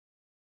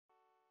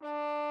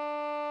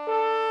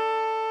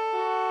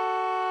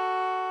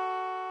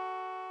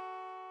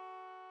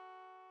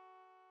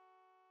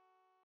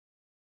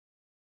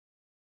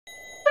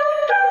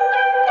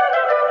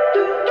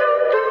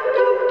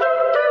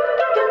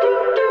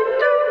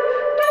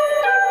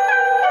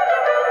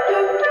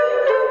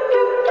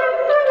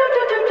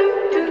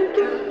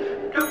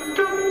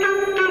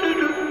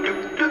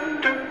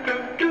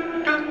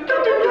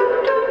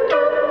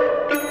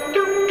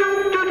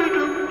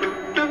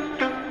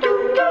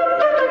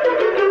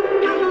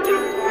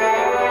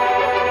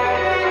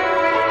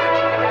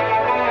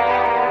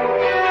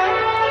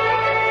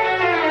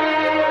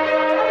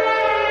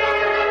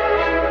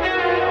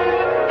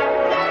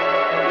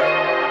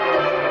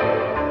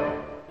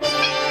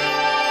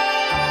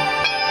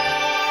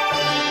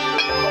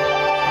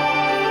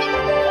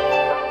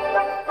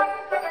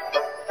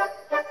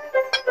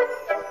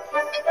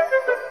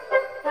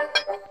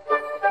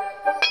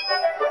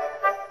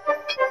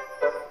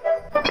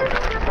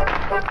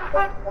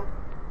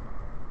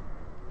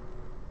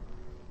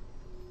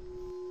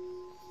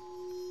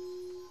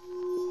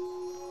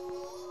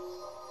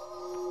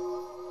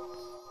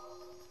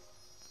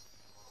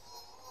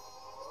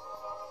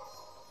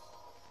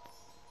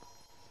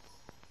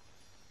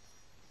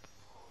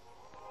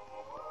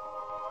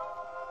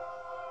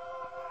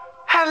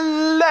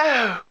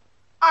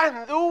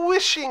I'm the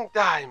wishing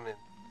diamond,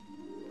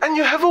 and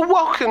you have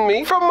awoken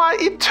me from my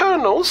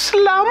eternal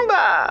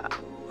slumber.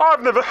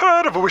 I've never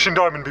heard of a wishing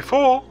diamond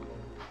before.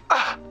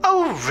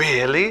 Oh,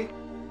 really?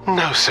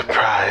 No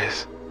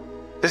surprise.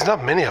 There's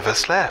not many of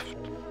us left.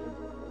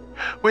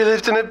 We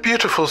lived in a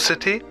beautiful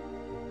city,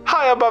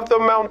 high above the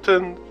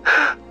mountains.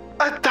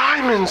 A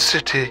diamond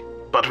city.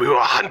 But we were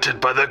hunted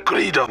by the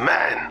greed of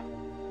man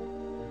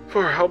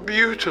for our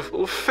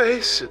beautiful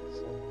faces,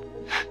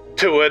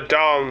 to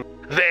adorn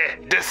their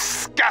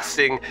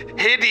disgusting,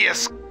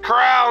 hideous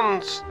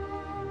crowns.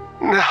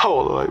 Now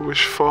all I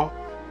wish for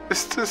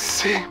is to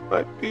see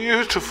my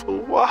beautiful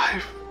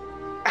wife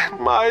and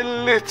my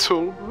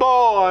little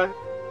boy.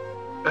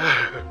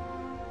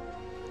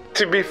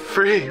 To be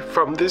free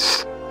from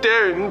this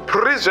stern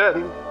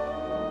prison.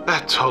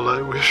 That's all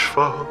I wish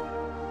for.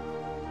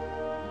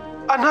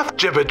 Enough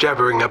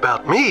jibber-jabbering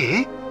about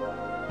me.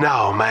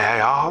 Now may I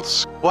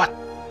ask,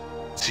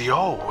 what's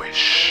your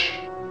wish?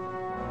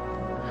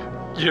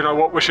 You know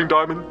what, wishing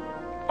diamond?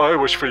 I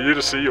wish for you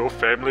to see your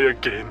family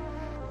again.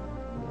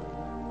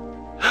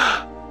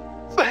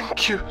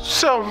 Thank you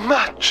so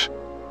much,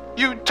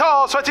 you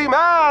tall, sweaty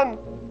man.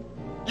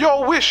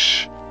 Your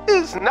wish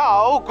is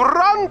now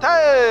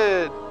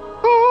granted.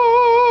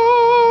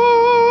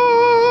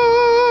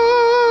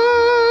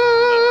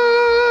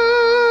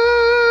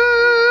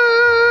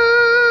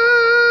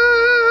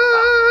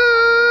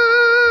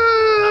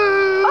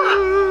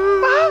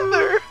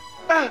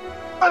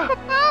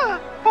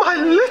 My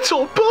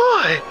little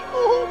boy!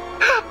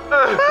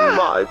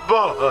 My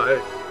boy!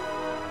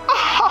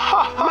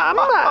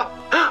 Mama!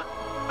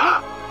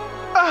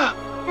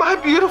 My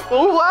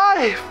beautiful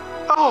wife!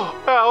 Oh,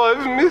 how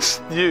I've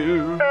missed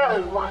you!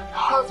 Oh, my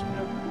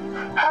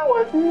husband! How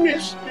I've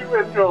missed you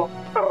and your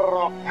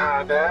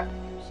father!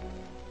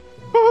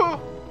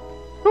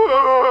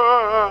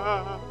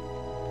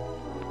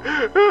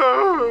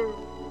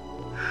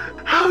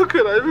 How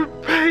could I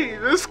repay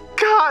this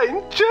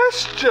kind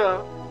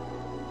gesture?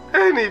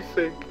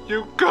 Anything,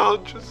 you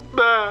gorgeous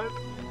man.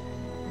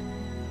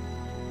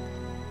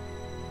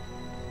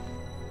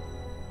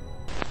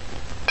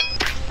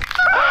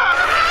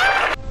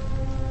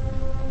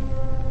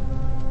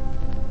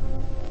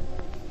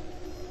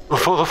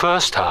 For the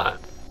first time,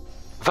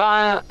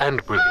 fire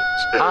and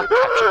brilliance are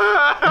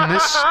captured in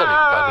this stunning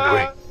diamond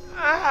ring.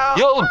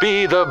 You'll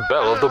be the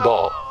belle of the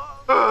ball.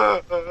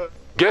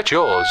 Get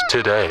yours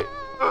today.